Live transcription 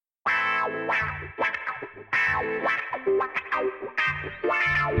Welcome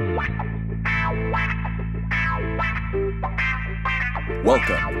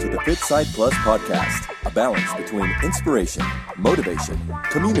to the Fit Side Plus podcast, a balance between inspiration, motivation,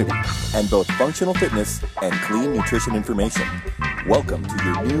 community, and both functional fitness and clean nutrition information. Welcome to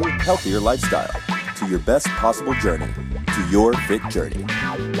your new, healthier lifestyle, to your best possible journey, to your fit journey.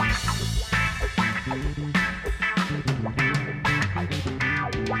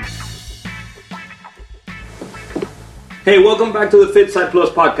 Hey, welcome back to the Fit Side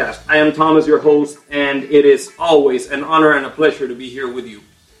Plus podcast. I am Thomas, your host, and it is always an honor and a pleasure to be here with you.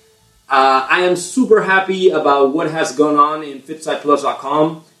 I am super happy about what has gone on in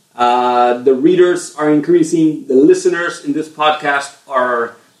FitSidePlus.com. The readers are increasing. The listeners in this podcast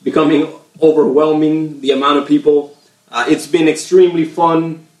are becoming overwhelming, the amount of people. It's been extremely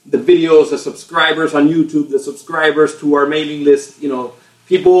fun. The videos, the subscribers on YouTube, the subscribers to our mailing list,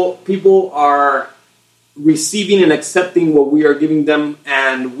 people are receiving and accepting what we are giving them,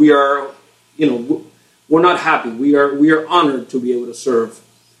 and we are, we're not happy. We are honored to be able to serve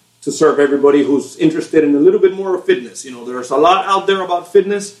everybody who's interested in a little bit more of fitness. There's a lot out there about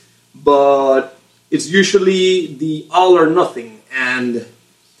fitness, but it's usually the all or nothing, and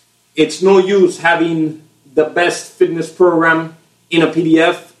it's no use having the best fitness program in a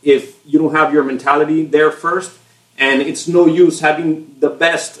PDF if you don't have your mentality there first, and it's no use having the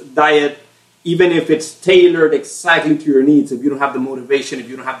best diet even if it's tailored exactly to your needs, if you don't have the motivation, if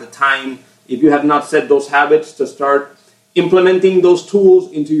you don't have the time, if you have not set those habits to start implementing those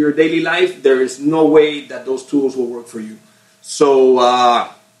tools into your daily life, there is no way that those tools will work for you. So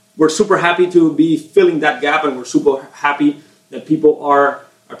we're super happy to be filling that gap, and we're super happy that people are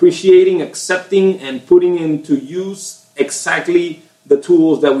appreciating, accepting, and putting into use exactly the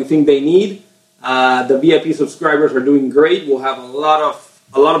tools that we think they need. The VIP subscribers are doing great. We'll have a lot of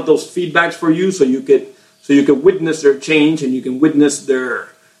those feedbacks for you, so you could witness their change and you can witness their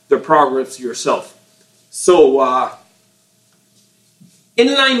progress yourself. So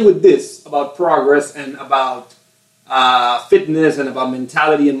in line with this about progress and about fitness and about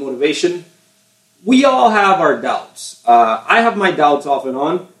mentality and motivation, we all have our doubts. I have my doubts off and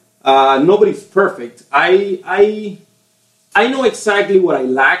on. Nobody's perfect. I know exactly what I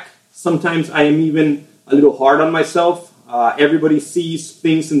lack. Sometimes I am even a little hard on myself. Everybody sees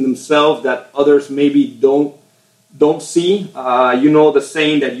things in themselves that others maybe don't see. The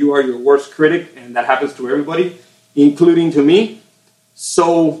saying that you are your worst critic, and that happens to everybody, including to me.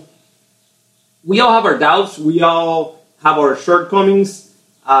 So we all have our doubts. We all have our shortcomings.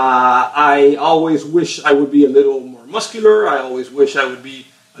 I always wish I would be a little more muscular. I always wish I would be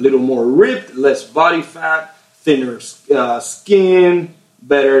a little more ripped, less body fat, thinner skin,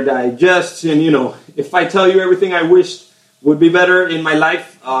 better digestion. If I tell you everything I wished would be better in my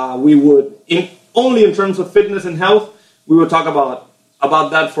life, we would, only in terms of fitness and health, we would talk about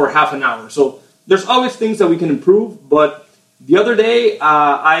that for half an hour. So there's always things that we can improve, but the other day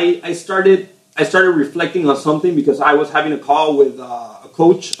I started reflecting on something because I was having a call with a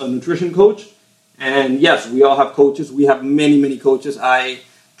coach, a nutrition coach, and yes, we all have coaches. We have many, many coaches. I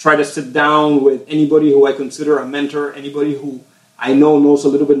try to sit down with anybody who I consider a mentor, anybody who I know knows a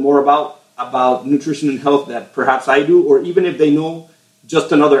little bit more about nutrition and health that perhaps I do, or even if they know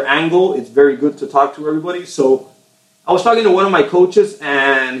just another angle, it's very good to talk to everybody. So I was talking to one of my coaches,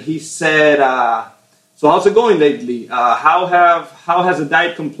 and he said, so how's it going lately? How has the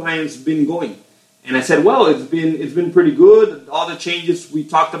diet compliance been going? And I said, well, it's been pretty good. All the changes we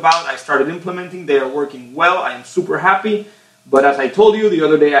talked about, I started implementing. They are working well. I am super happy. But as I told you, the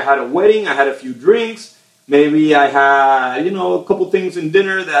other day I had a wedding. I had a few drinks. Maybe I had, a couple things in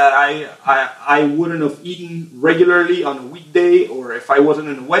dinner that I wouldn't have eaten regularly on a weekday or if I wasn't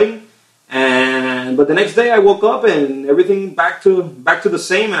in a wedding. But the next day I woke up and everything back to the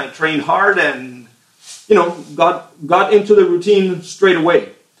same, and I trained hard and, got into the routine straight away.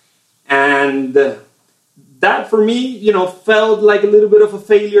 And that for me, felt like a little bit of a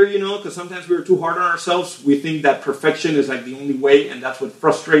failure, because sometimes we're too hard on ourselves. We think that perfection is like the only way, and that's what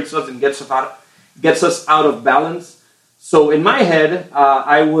frustrates us and gets us out of balance. So in my head,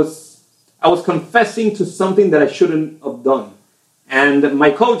 I was confessing to something that I shouldn't have done. And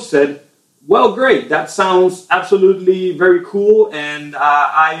my coach said, well, great, that sounds absolutely very cool, and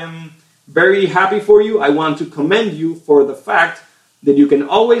I am very happy for you. I want to commend you for the fact that you can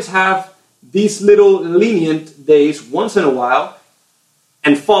always have these little lenient days once in a while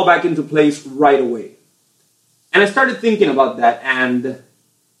and fall back into place right away. And I started thinking about that, and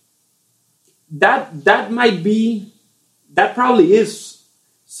that probably is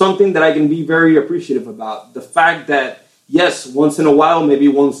something that I can be very appreciative about. The fact that yes, once in a while, maybe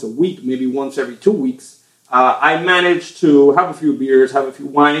once a week, maybe once every 2 weeks, I manage to have a few beers, have a few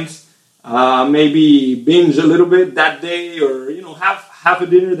wines, maybe binge a little bit that day, or have a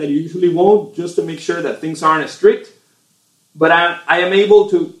dinner that you usually won't, just to make sure that things aren't as strict. But I am able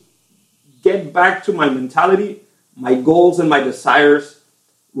to get back to my mentality, my goals and my desires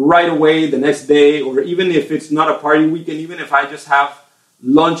right away the next day, or even if it's not a party weekend, even if I just have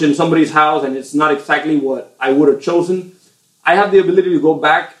lunch in somebody's house and it's not exactly what I would have chosen, I have the ability to go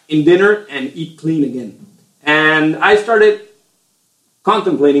back in dinner and eat clean again. And I started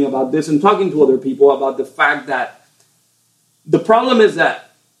contemplating about this and talking to other people about the fact that the problem is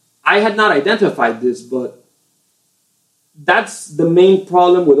that I had not identified this, but that's the main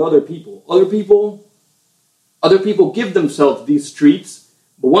problem with other people. Other people give themselves these treats,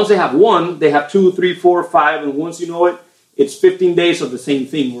 but once they have one, they have 2, 3, 4, 5, and once you know it, it's 15 days of the same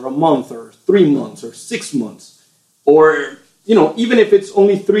thing, or a month, or 3 months, or 6 months, or even if it's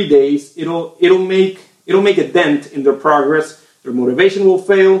only 3 days, it'll make a dent in their progress. Their motivation will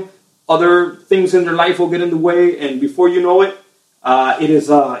fail. Other things in their life will get in the way, and before you know it, it is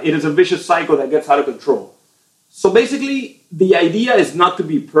a vicious cycle that gets out of control. So basically, the idea is not to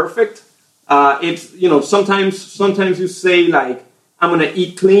be perfect. It's sometimes you say like, I'm gonna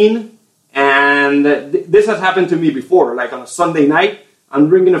eat clean, and this has happened to me before. Like on a Sunday night, I'm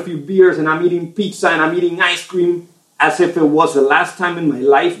drinking a few beers and I'm eating pizza and I'm eating ice cream as if it was the last time in my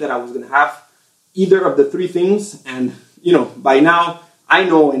life that I was gonna have either of the three things. And by now I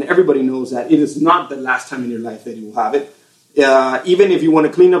know, and everybody knows, that it is not the last time in your life that you will have it. Even if you want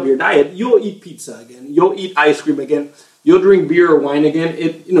to clean up your diet, you'll eat pizza again, you'll eat ice cream again, you'll drink beer or wine again.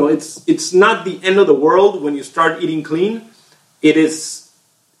 It's not the end of the world when you start eating clean. It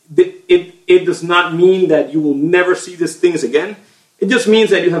does not mean that you will never see these things again. It just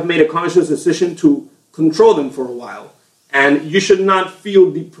means that you have made a conscious decision to control them for a while, and you should not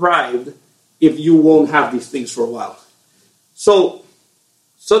feel deprived if you won't have these things for a while. So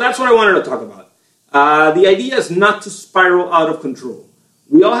that's what I wanted to talk about. The idea is not to spiral out of control.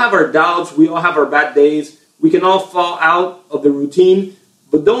 We all have our doubts. We all have our bad days. We can all fall out of the routine,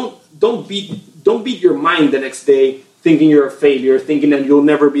 but don't beat your mind the next day thinking you're a failure, thinking that you'll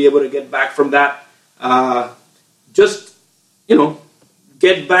never be able to get back from that. Just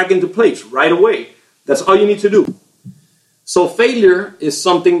get back into place right away. That's all you need to do. So failure is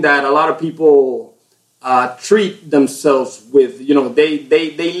something that a lot of people treat themselves with.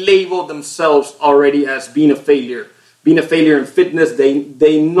 They label themselves already as being a failure. Being a failure in fitness,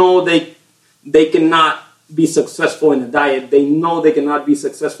 they know they cannot be successful in a diet. They know they cannot be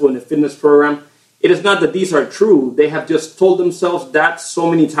successful in a fitness program. It is not that these are true. They have just told themselves that so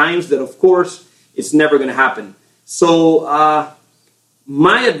many times that, of course, it's never going to happen. So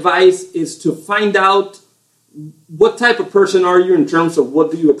my advice is to find out what type of person are you in terms of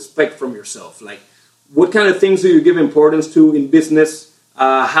what do you expect from yourself. Like, what kind of things do you give importance to in business?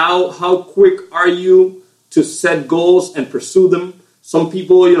 How quick are you to set goals and pursue them? Some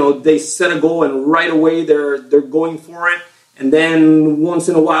people, they set a goal and right away they're going for it. And then once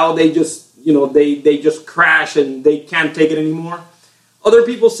in a while they just, they just crash and they can't take it anymore. Other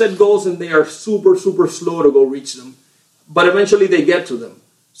people set goals and they are super, super slow to go reach them. But eventually they get to them.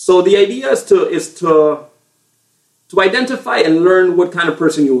 So the idea is to identify and learn what kind of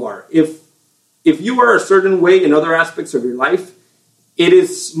person you are. If you are a certain way in other aspects of your life, it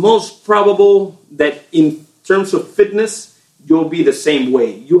is most probable that in terms of fitness, you'll be the same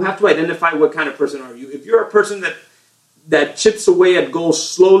way. You have to identify what kind of person are you. If you're a person that chips away at goals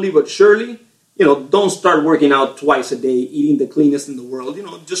slowly but surely, don't start working out twice a day, eating the cleanest in the world.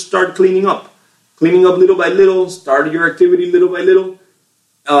 Just start cleaning up little by little. Start your activity little by little.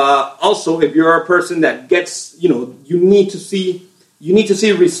 Also, if you're a person that gets, you need to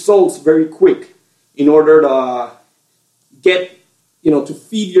see results very quick in order to get, to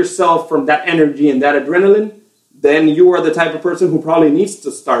feed yourself from that energy and that adrenaline, then you are the type of person who probably needs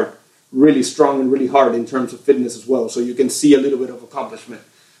to start really strong and really hard in terms of fitness as well, so you can see a little bit of accomplishment.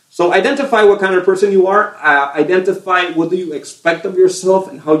 So identify what kind of person you are, identify what do you expect of yourself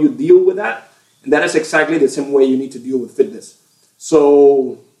and how you deal with that, and that is exactly the same way you need to deal with fitness.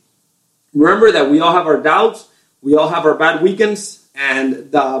 So remember that we all have our doubts, we all have our bad weekends,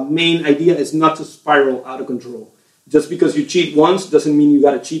 and the main idea is not to spiral out of control. Just because you cheat once doesn't mean you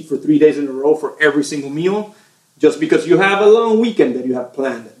got to cheat for 3 days in a row for every single meal. Just because you have a long weekend that you have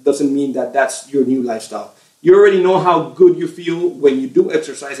planned doesn't mean that that's your new lifestyle. You already know how good you feel when you do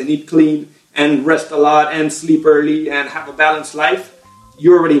exercise and eat clean and rest a lot and sleep early and have a balanced life.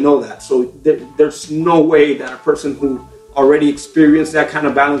 You already know that. So there's no way that a person who already experienced that kind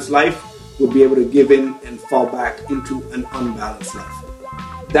of balanced life would be able to give in and fall back into an unbalanced life.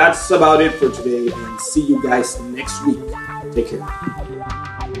 That's about it for today, and see you guys next week. Take care.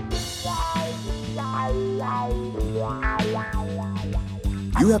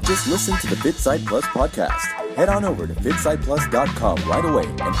 You have just listened to the FitSight Plus podcast. Head on over to fitsightplus.com right away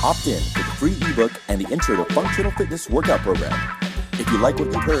and opt in for the free ebook and the Intro to Functional Fitness workout program. If you like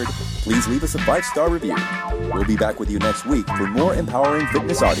what you heard, please leave us a 5-star review. We'll be back with you next week for more empowering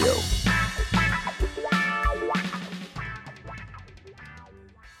fitness audio.